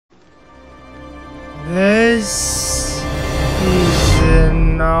This is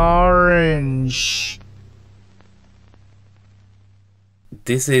an orange.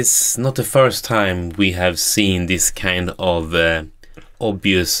 This is not the first time we have seen this kind of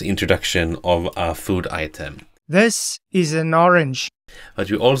obvious introduction of a food item. This is an orange.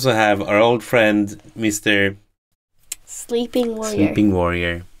 But we also have our old friend, Mr. Sleeping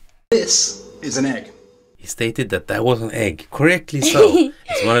Warrior. This is an egg. He stated that that was an egg. Correctly so.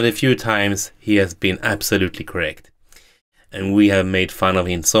 It's one of the few times he has been absolutely correct. And we have made fun of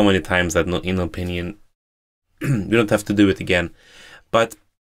him so many times that in opinion, we don't have to do it again. But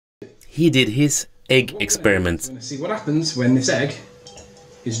he did his egg experiment. We're going to see what happens when this egg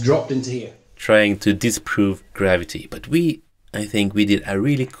is dropped into here. Trying to disprove gravity. But I think we did a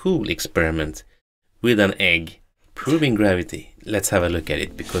really cool experiment with an egg proving gravity. Let's have a look at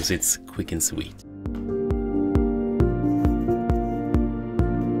it because it's quick and sweet.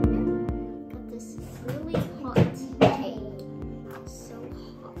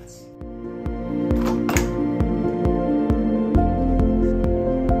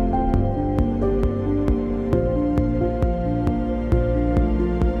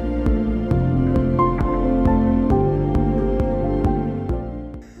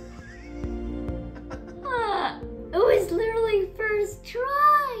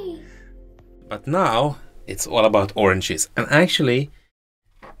 But now it's all about oranges, and actually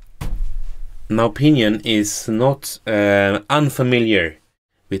Nowpinion is not unfamiliar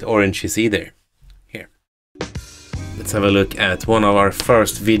with oranges either. Here, let's have a look at one of our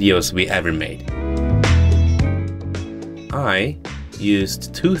first videos we ever made. I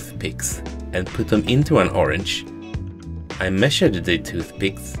used toothpicks and put them into an orange. I measured the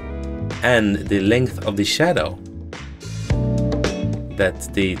toothpicks and the length of the shadow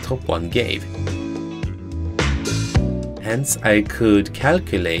that the top one gave. Hence I could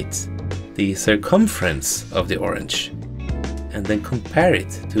calculate the circumference of the orange and then compare it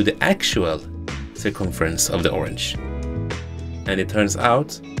to the actual circumference of the orange. And it turns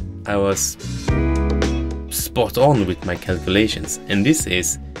out I was spot on with my calculations, and this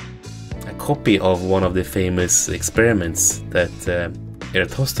is a copy of one of the famous experiments that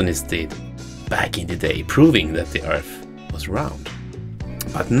Eratosthenes did back in the day, proving that the Earth was round.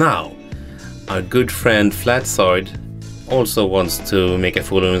 But now, our good friend Flatzoid also wants to make a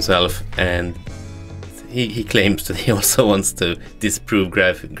fool of himself, and he claims that he also wants to disprove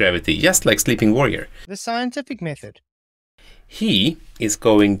gravity, just like Sleeping Warrior. The scientific method. He is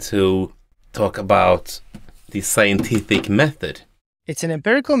going to talk about the scientific method. It's an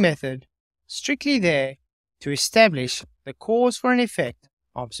empirical method, strictly there to establish the cause for an effect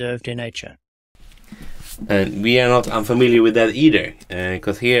observed in nature. And we are not unfamiliar with that either,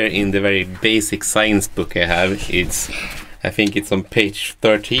 because here in the very basic science book I have, I think it's on page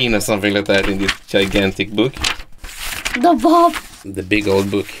 13 or something like that in this gigantic book. The big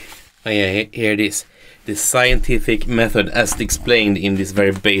old book. Oh yeah, here it is. The scientific method as explained in this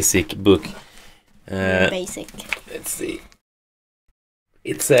very basic book. Basic. Let's see.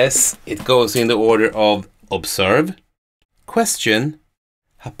 It says it goes in the order of observe, question,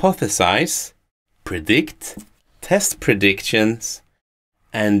 hypothesize, predict, test predictions,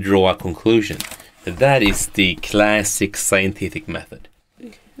 and draw a conclusion. That is the classic scientific method.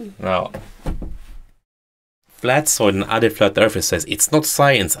 Now, Flatzoid and other flat earthers says it's not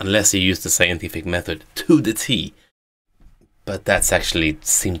science unless you use the scientific method to the T. But that's actually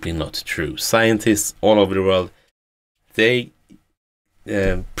simply not true. Scientists all over the world, they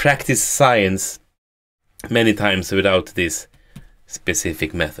practice science many times without this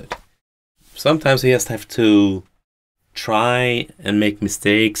specific method. Sometimes you just have to try and make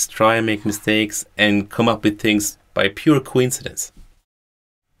mistakes, and come up with things by pure coincidence.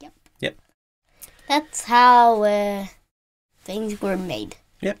 Yep. That's how things were made.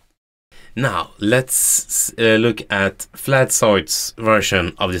 Yep. Now, let's look at Flatzoid's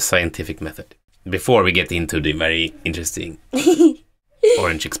version of the scientific method before we get into the very interesting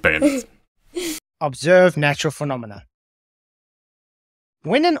orange experiment. Observe natural phenomena.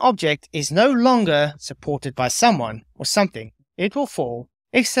 When an object is no longer supported by someone or something, it will fall,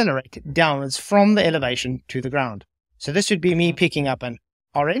 accelerate downwards from the elevation to the ground. So this would be me picking up an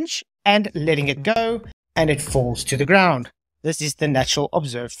orange and letting it go, and it falls to the ground. This is the natural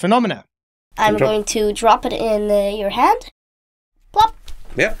observed phenomena. I'm going to drop it in your hand. Plop.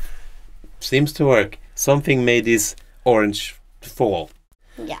 Yep. Seems to work. Something made this orange fall.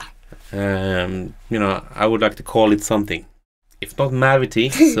 Yeah. I would like to call it something. If not gravity,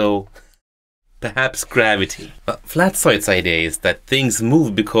 so perhaps gravity. But Flatzoid's idea is that things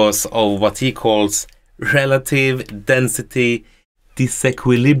move because of what he calls relative density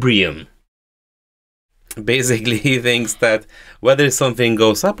disequilibrium. Basically, he thinks that whether something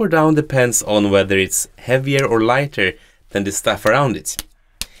goes up or down depends on whether it's heavier or lighter than the stuff around it.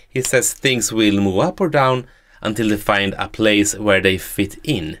 He says things will move up or down until they find a place where they fit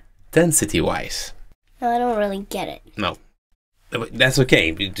in, density-wise. No, I don't really get it. No. That's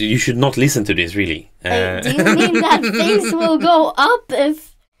okay. You should not listen to this, really. Do you mean that things will go up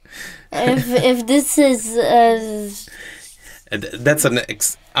if this is... That's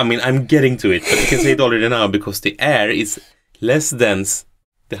I mean, I'm getting to it, but you can say it already now because the air is less dense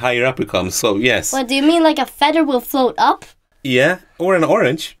the higher up it comes. So yes. What do you mean? Like a feather will float up? Yeah, or an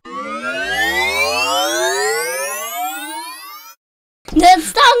orange. That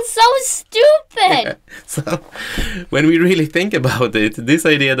sounds so stupid. So when we really think about it, this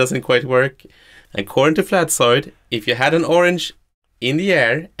idea doesn't quite work. According to Flatzoid, if you had an orange in the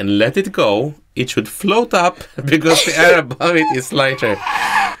air and let it go, it should float up because the air above it is lighter.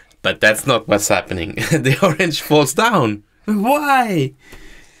 But that's not what's happening. The orange falls down. Why?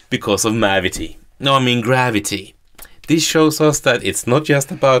 Because of gravity. No, I mean gravity. This shows us that it's not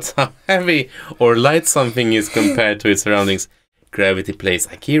just about how heavy or light something is compared to its surroundings. Gravity plays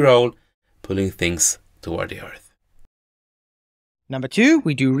a key role, pulling things toward the Earth. Number 2,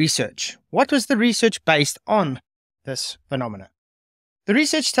 we do research. What was the research based on this phenomenon? The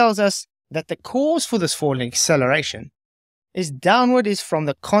research tells us that the cause for this falling acceleration is from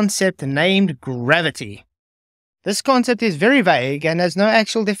the concept named gravity. This concept is very vague and has no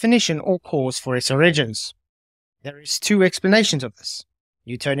actual definition or cause for its origins. There is 2 explanations of this.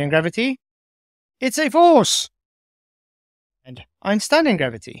 Newtonian gravity, it's a force. And Einsteinian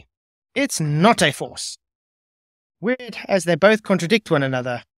gravity, it's not a force. Weird as they both contradict one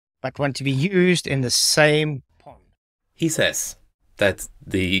another, but want to be used in the same pond. He says that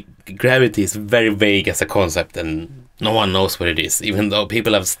the gravity is very vague as a concept and no one knows what it is, even though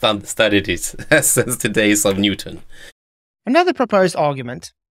people have studied it since the days of Newton. Another proposed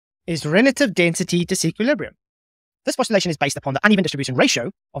argument is relative density disequilibrium. This postulation is based upon the uneven distribution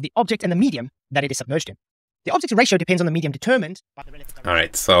ratio of the object and the medium that it is submerged in. The object ratio depends on the medium determined by the relative...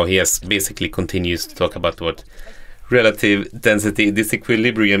 Alright, so he has basically continues to talk about what relative density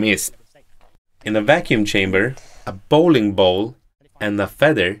disequilibrium is. In a vacuum chamber, a bowling ball and a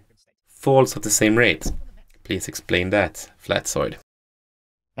feather falls at the same rate. Please explain that, Flatzoid.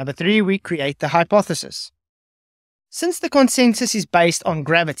 Number 3, we create the hypothesis. Since the consensus is based on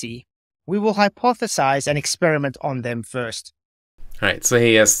gravity, we will hypothesize and experiment on them first. Alright, so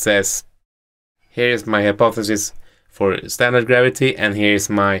he just says, here is my hypothesis for standard gravity, and here's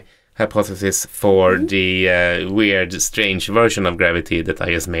my hypothesis for the weird, strange version of gravity that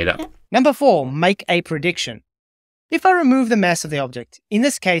I just made up. Number 4, make a prediction. If I remove the mass of the object, in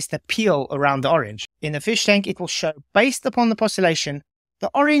this case the peel around the orange, in the fish tank it will show, based upon the postulation,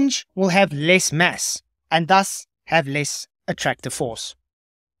 the orange will have less mass, and thus have less attractive force.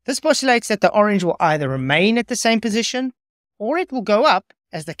 This postulates that the orange will either remain at the same position, or it will go up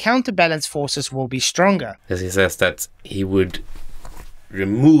as the counterbalance forces will be stronger. As he says that he would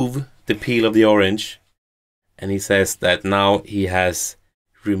remove the peel of the orange, and he says that now he has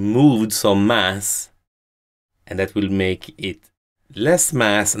removed some mass, and that will make it less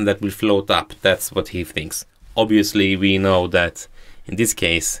mass and that will float up. That's what he thinks. Obviously, we know that in this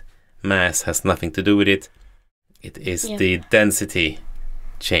case, mass has nothing to do with it. It is the density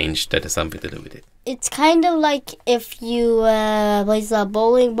change that has something to do with it. It's kind of like if you place a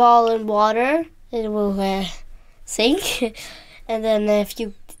bowling ball in water, it will sink. And then if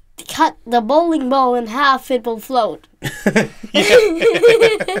you cut the bowling ball in half, it will float.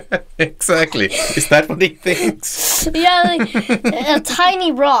 Exactly. Is that what he thinks? Yeah, like a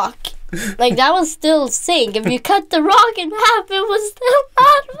tiny rock. Like that will still sink. If you cut the rock in half, it will still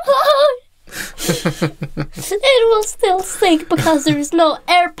not float. It will still sink because there is no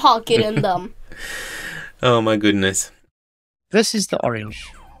air pocket in them. Oh my goodness. This is the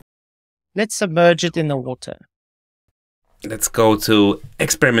orange. Let's submerge it in the water. Let's go to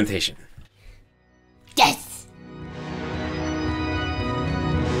experimentation. Yes!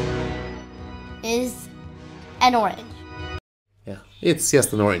 Is an orange. Yeah, it's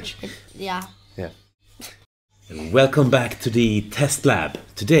just an orange. Yeah. Yeah. And welcome back to the test lab.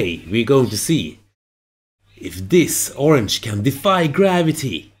 Today we're going to see if this orange can defy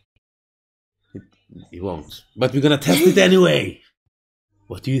gravity. It won't, but we're gonna test it anyway.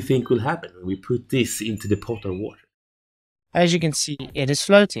 What do you think will happen when we put this into the pot of water? As you can see, it is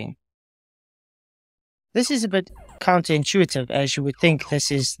floating. This is a bit counterintuitive, as you would think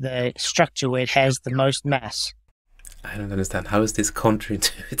this is the structure where it has the most mass. I don't understand. How is this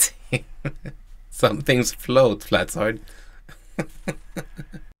counterintuitive? Some things float, Flatzoid.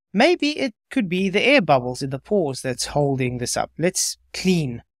 Maybe it could be the air bubbles in the pores that's holding this up. Let's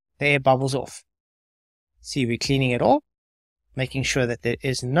clean the air bubbles off. See, we're cleaning it off, making sure that there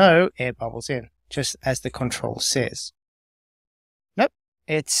is no air bubbles in, just as the control says. Nope,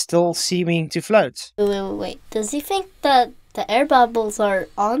 it's still seeming to float. Wait. Does he think that the air bubbles are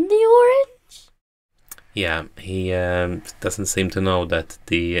on the orange? Yeah, he doesn't seem to know that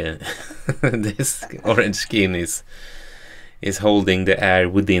the this orange skin is holding the air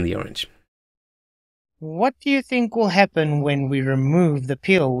within the orange. What do you think will happen when we remove the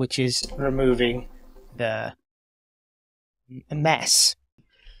peel, which is removing the mass?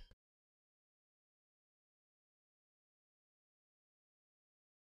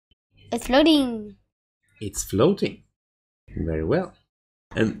 It's floating. It's floating. Very well.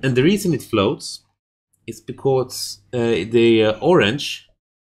 And the reason it floats is because the orange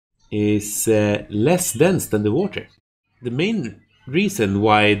is less dense than the water. The main reason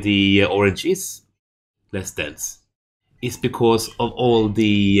why the orange is less dense is because of all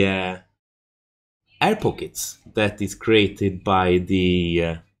the air pockets that is created by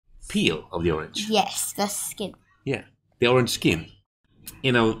the peel of the orange. Yes, the skin. Yeah, the orange skin.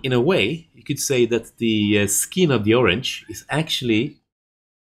 In a way, you could say that the skin of the orange is actually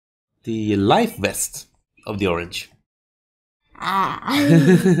the life vest of the orange.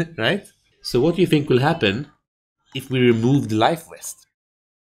 Right? So what do you think will happen if we remove the life vest?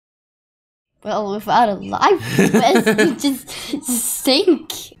 Well, without a life vest, you just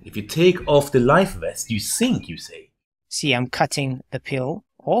sink. If you take off the life vest, you sink, you say. See, I'm cutting the peel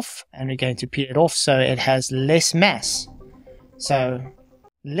off, and we're going to peel it off so it has less mass. So,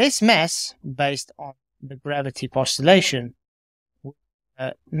 less mass, based on the gravity postulation, would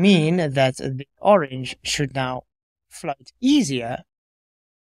mean that the orange should now float easier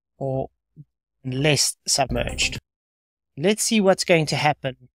or less submerged. Let's see what's going to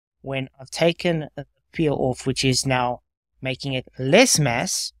happen when I've taken the peel off, which is now making it less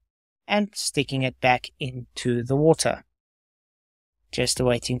mass, and sticking it back into the water. Just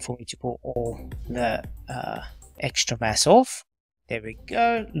waiting for me to pull all the extra mass off. There we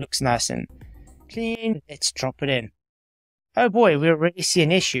go. Looks nice and clean. Let's drop it in. Oh boy, we already see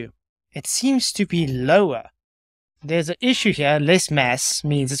an issue. It seems to be lower. There's an issue here. Less mass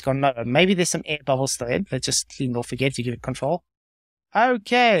means it's gone lower. Maybe there's some air bubbles still in. Let's just clean it off again to give it control.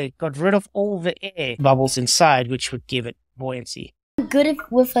 Okay, got rid of all the air bubbles inside, which would give it buoyancy. I'm good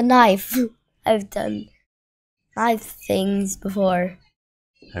with a knife. I've done knife things before.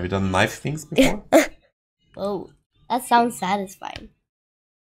 Have you done knife things before? Oh, that sounds satisfying.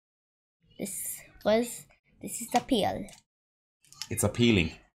 This is the peel. It's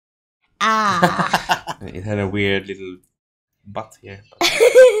appealing. Ah. It had a weird little butt here.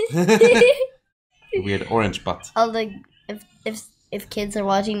 A weird orange butt. Oh, like if kids are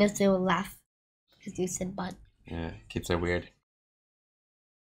watching this, they will laugh because you said butt. Yeah, kids are weird.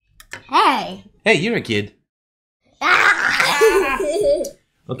 Hey. Hey, you're a kid. Ah.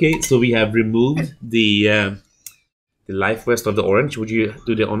 Okay, so we have removed the life vest of the orange. Would you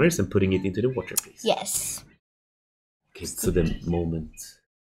do the honors and putting it into the water, please? Yes. Okay, so the moment.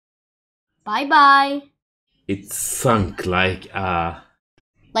 Bye bye. It sunk like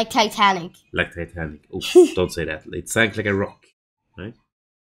Titanic. Like Titanic. Oh, don't say that. It sank like a rock, right?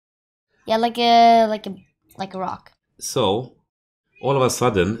 Yeah, like a rock. So, all of a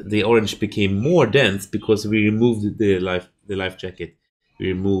sudden, the orange became more dense because we removed the life jacket. We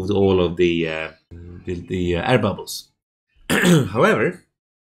removed all of the air bubbles. However,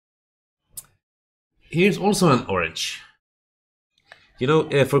 here's also an orange. You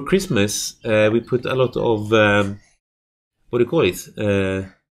know, for Christmas, we put a lot of what do you call it?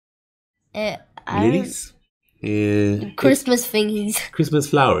 Lilies. Christmas thingies. Christmas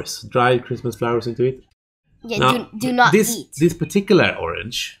flowers. Dried Christmas flowers into it. Yeah, Now, do not eat. This particular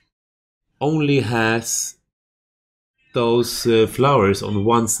orange only has those flowers on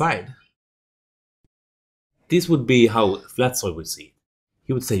one side. This would be how Flatzoid would see it.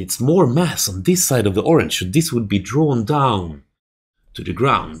 He would say it's more mass on this side of the orange, so this would be drawn down to the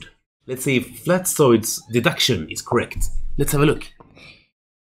ground. Let's see if Flatzoid's deduction is correct. Let's have a look.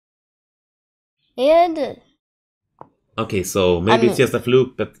 And Okay, so maybe it's just a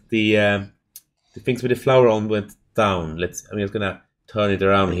fluke, but the things with the flower on went down. I'm just gonna turn it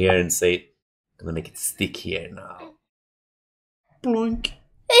around here and say, gonna make it stick here now. Bloink.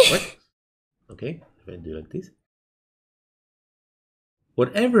 What? Okay, if I do like this.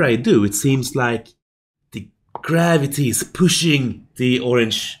 Whatever I do, it seems like the gravity is pushing the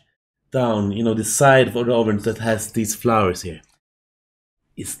orange down, you know, the side of the orange that has these flowers here.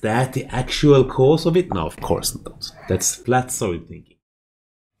 Is that the actual cause of it? No, of course not. That's Flatzoid thinking.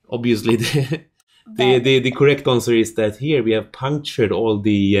 obviously the correct answer is that here we have punctured all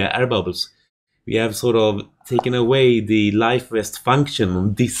the air bubbles. We have sort of taken away the life vest function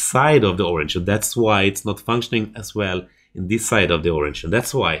on this side of the orange, and that's why it's not functioning as well in this side of the orange, and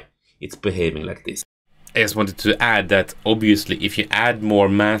that's why it's behaving like this. I just wanted to add that obviously if you add more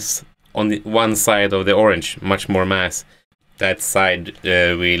mass on the one side of the orange, much more mass, that side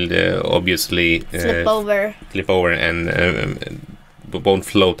will obviously flip over and won't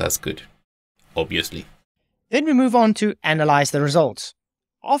float as good, obviously. Then we move on to analyze the results.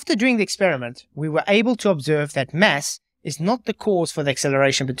 After doing the experiment, we were able to observe that mass is not the cause for the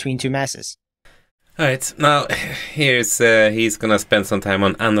acceleration between two masses. Alright, now he's gonna spend some time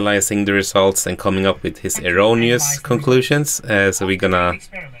on analyzing the results and coming up with his erroneous conclusions, so we're gonna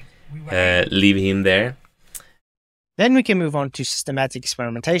leave him there. Then we can move on to systematic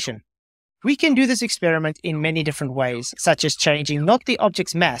experimentation. We can do this experiment in many different ways, such as changing not the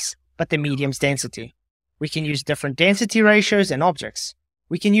object's mass, but the medium's density. We can use different density ratios in objects.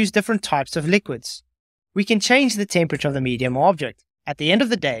 We can use different types of liquids. We can change the temperature of the medium or object. At the end of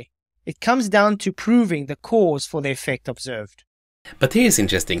the day, it comes down to proving the cause for the effect observed. But here's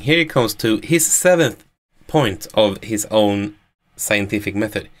interesting. Here it comes to his 7th point of his own scientific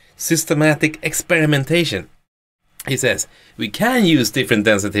method. Systematic experimentation. He says, we can use different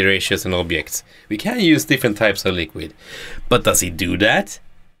density ratios in objects. We can use different types of liquid. But does he do that?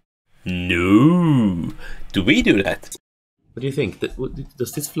 No. Do we do that? What do you think?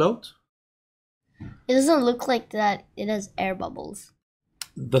 Does this float? It doesn't look like that. It has air bubbles.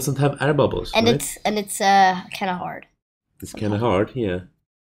 Doesn't have air bubbles, and right? it's kind of hard. It's kind of hard, yeah.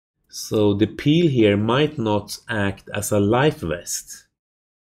 So the peel here might not act as a life vest.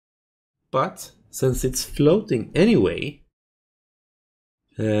 But since it's floating anyway,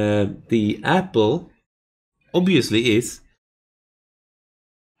 the apple obviously is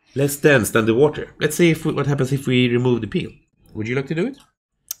less dense than the water. Let's see what happens if we remove the peel. Would you like to do it?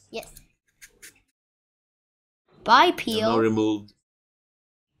 Yes. By peel. I've now removed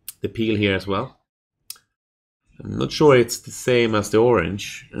the peel here as well. I'm not sure it's the same as the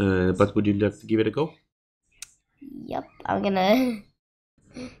orange, but would you like to give it a go? Yep, I'm gonna...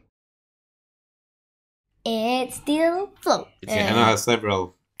 It still floats. It has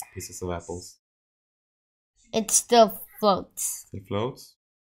several pieces of apples. It still floats. It floats?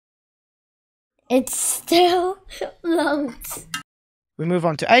 It still floats. We move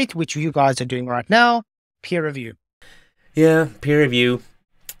on to 8, which you guys are doing right now, peer review. Yeah, peer review.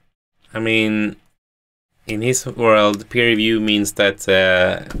 I mean, in his world, peer review means that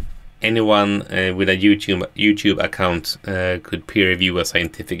anyone with a YouTube account could peer review a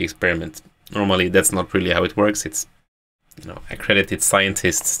scientific experiment. Normally, that's not really how it works. It's, you know, accredited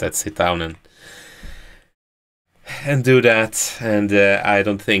scientists that sit down and do that. And I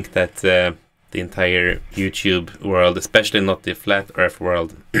don't think that the entire YouTube world, especially not the flat Earth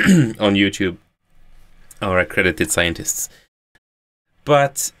world on YouTube, are accredited scientists.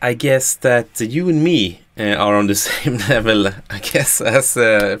 But I guess that you and me are on the same level, I guess, as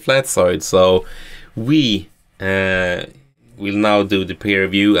Flatzoid. So we will now do the peer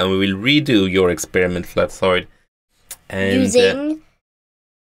review, and we will redo your experiment, Flatzoid. And, using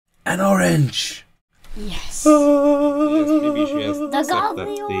an orange. Yes. Yes, maybe she has The accept that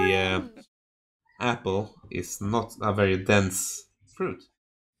godly the apple is not a very dense fruit.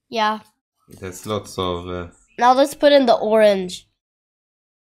 Yeah. It has lots of... Now let's put in the orange.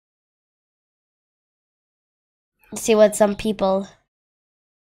 Let's see what some people...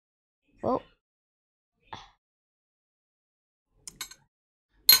 Oh.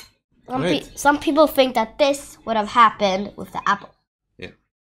 Some people think that this would have happened with the apple. Yeah.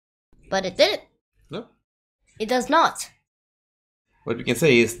 But it didn't. No. It does not. What we can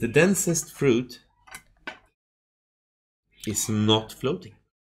say is the densest fruit is not floating.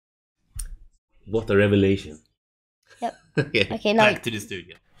 What a revelation. Yep. Okay, now back to the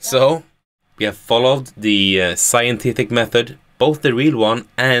studio. So, we have followed the scientific method, both the real one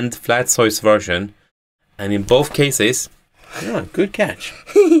and Flatzoid's version. And in both cases, yeah, good catch.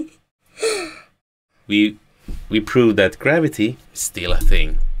 We proved that gravity is still a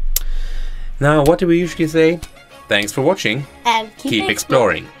thing. Now, what do we usually say? Thanks for watching. And keep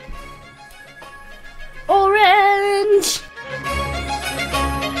exploring. Orange!